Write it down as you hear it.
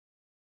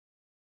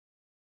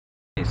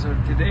So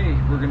today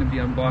we're going to be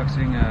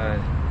unboxing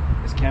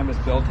this canvas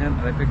bell tent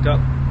that I picked up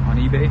on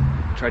eBay.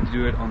 Tried to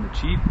do it on the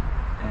cheap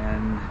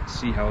and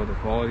see how the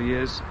quality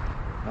is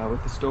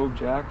with the stove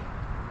jack,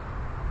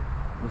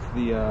 with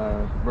the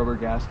rubber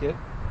gasket,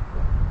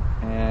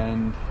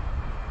 and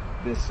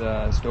this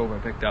stove I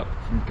picked up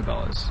from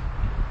Cabelas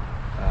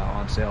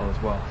on sale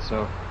as well.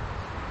 So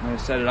I'm going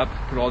to set it up,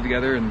 put it all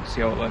together, and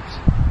see how it looks.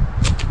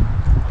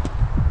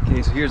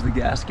 Okay, so here's the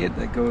gasket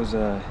that goes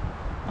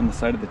on the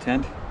side of the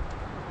tent.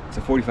 It's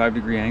a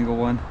 45-degree angle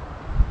one.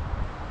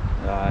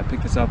 I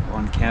picked this up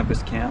on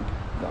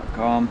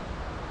canvascamp.com,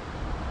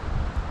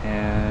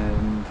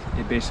 and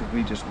it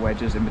basically just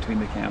wedges in between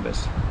the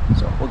canvas.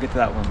 So we'll get to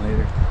that one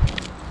later.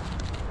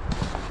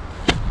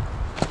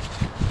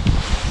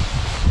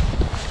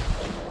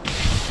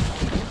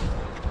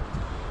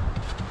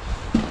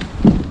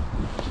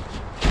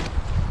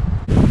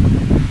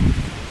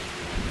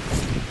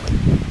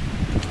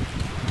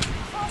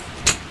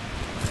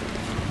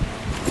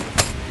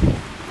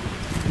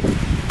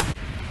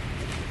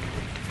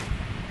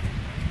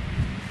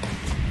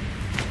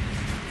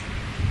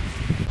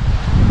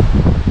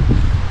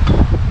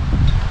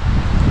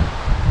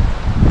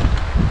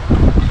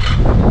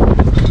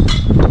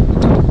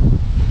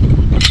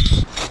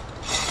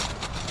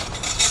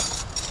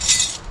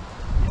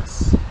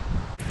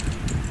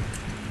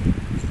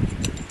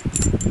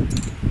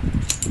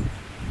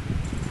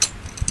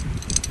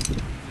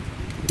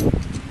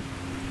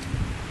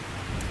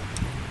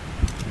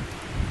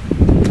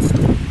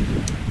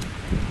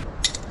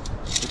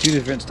 Two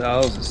different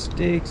styles of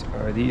stakes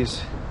are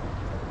these,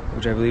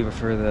 which I believe are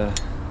for the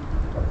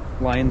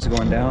lines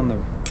going down the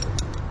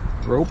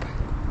rope,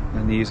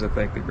 and these look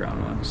like the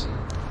ground ones.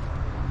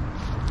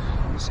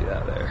 You see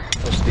that there.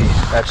 Supposed to be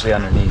actually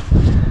underneath,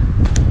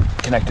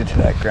 connected to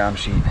that ground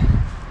sheet.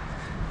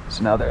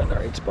 So now they're in the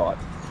right spot.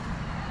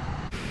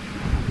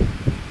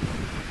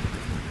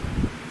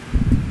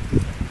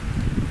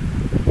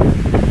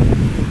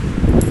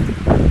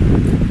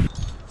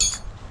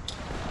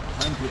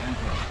 Time to enter.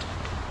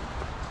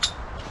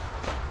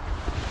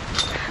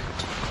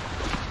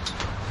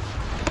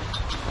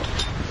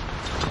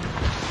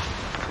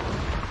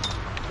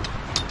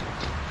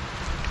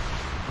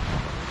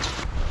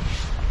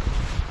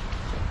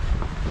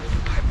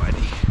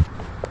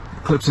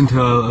 Clips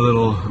into a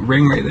little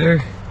ring right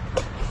there,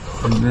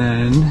 and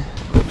then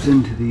clips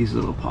into these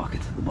little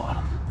pockets at the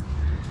bottom.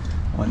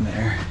 One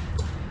there,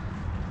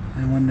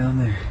 and one down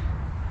there.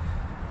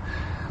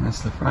 And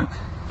that's the front.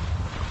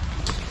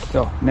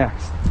 So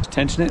next,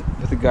 tension it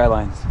with the guy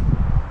lines.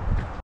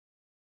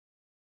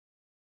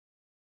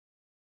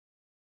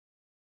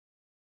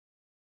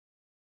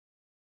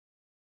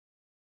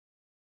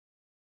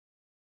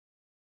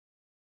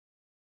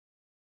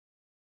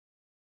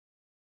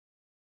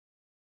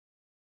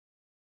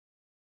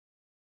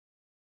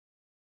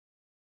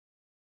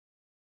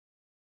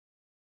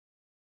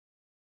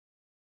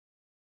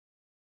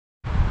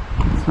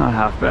 It's not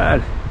half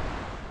bad.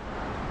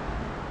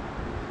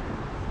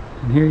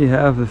 And here you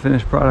have the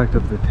finished product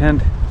of the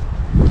tent.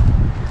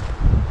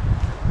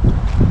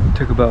 It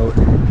took about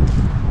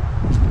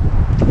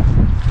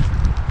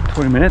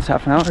 20 minutes,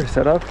 half an hour to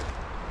set up.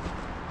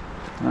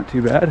 Not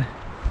too bad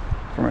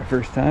for my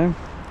first time.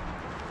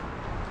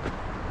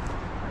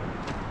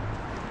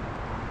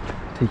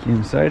 Take you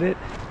inside it.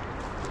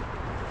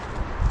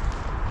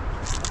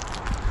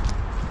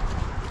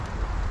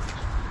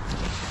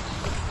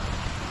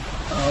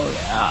 Oh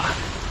yeah.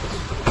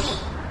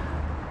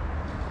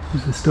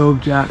 There's the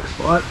stove jack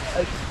spot.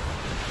 I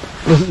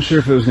wasn't sure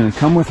if it was going to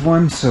come with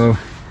one, so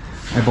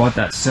I bought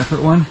that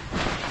separate one.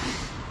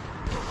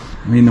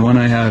 I mean, the one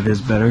I have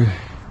is better.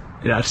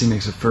 It actually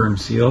makes a firm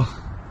seal,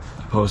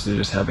 opposed to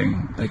just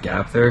having a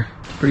gap there.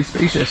 Pretty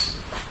spacious.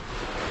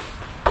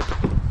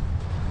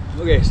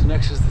 Okay, so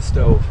next is the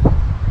stove.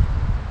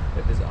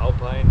 Got this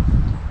Alpine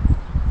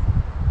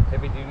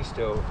heavy duty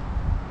stove.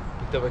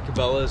 Picked up at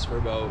Cabelas for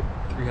about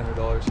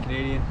 $300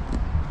 Canadian.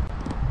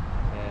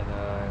 And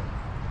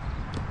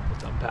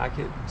let's unpack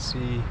it and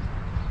see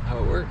how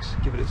it works.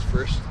 Give it its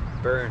first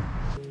burn.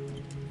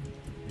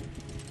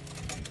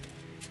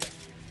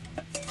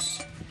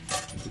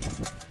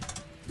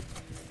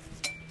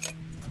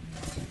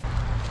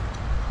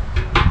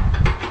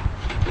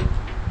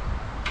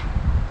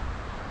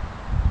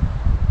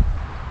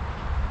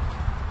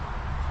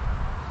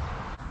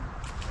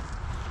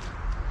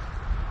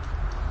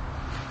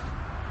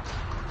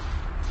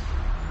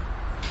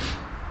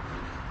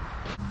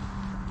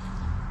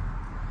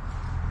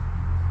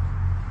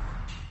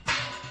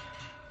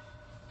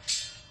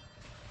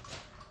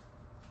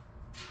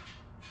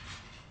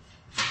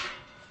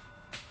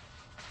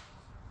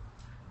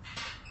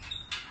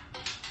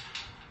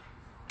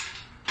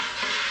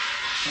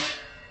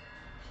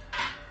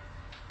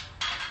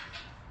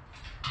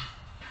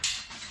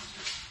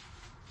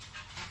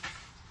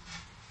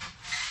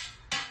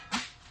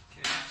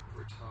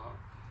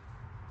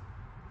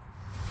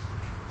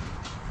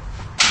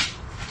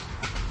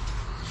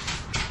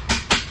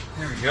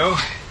 There we go.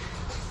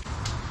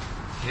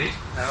 Okay,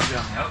 that'll be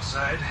on the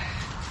outside.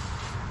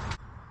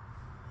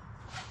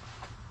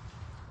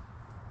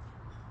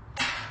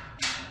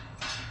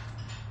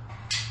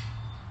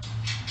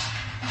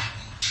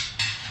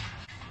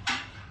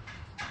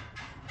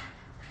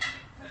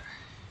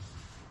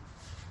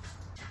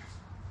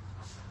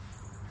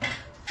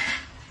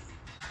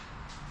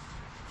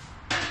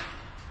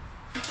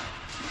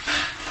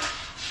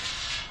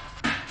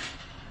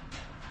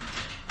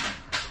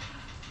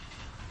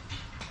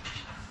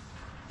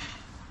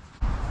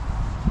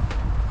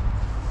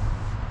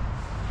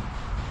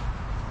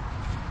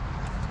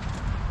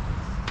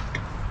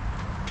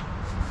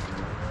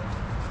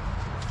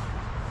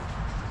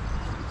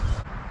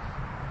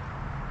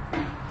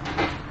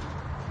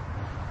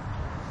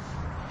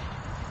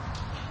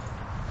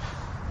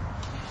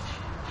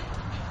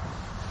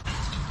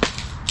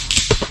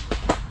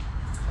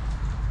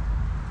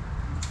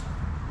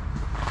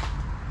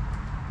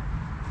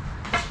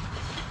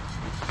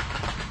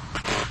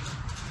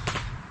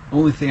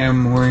 Only thing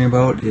I'm worrying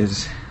about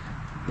is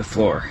the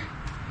floor.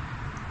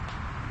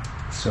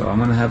 So I'm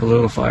gonna have a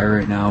little fire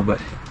right now, but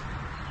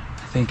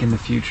I think in the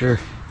future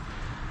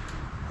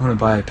I'm gonna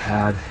buy a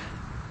pad,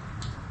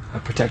 a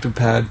protective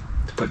pad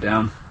to put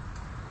down,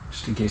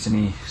 just in case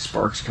any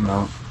sparks come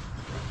out.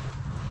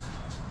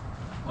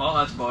 Well,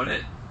 that's about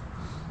it.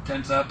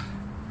 Tent's up,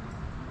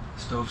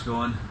 stove's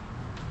going,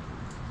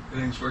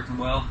 everything's working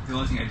well. The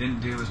only thing I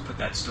didn't do was put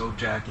that stove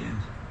jack in,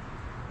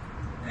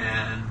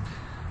 and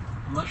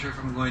I'm not sure if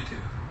I'm going to,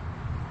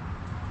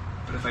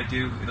 but if I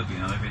do, it'll be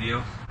another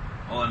video.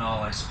 All in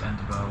all, I spent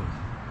about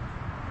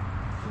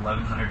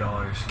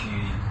 $1,100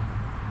 Canadian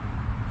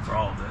for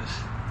all of this.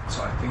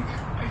 So I think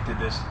I did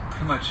this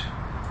pretty much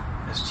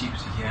as cheap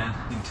as you can.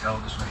 You can tell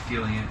just by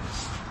feeling it.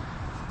 It's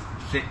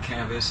thick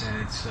canvas,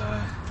 and it's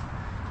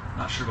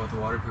not sure about the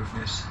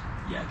waterproofness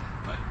yet,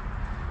 but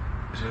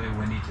it's really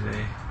windy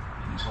today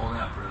and it's holding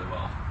up really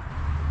well.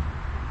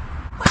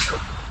 Let's go.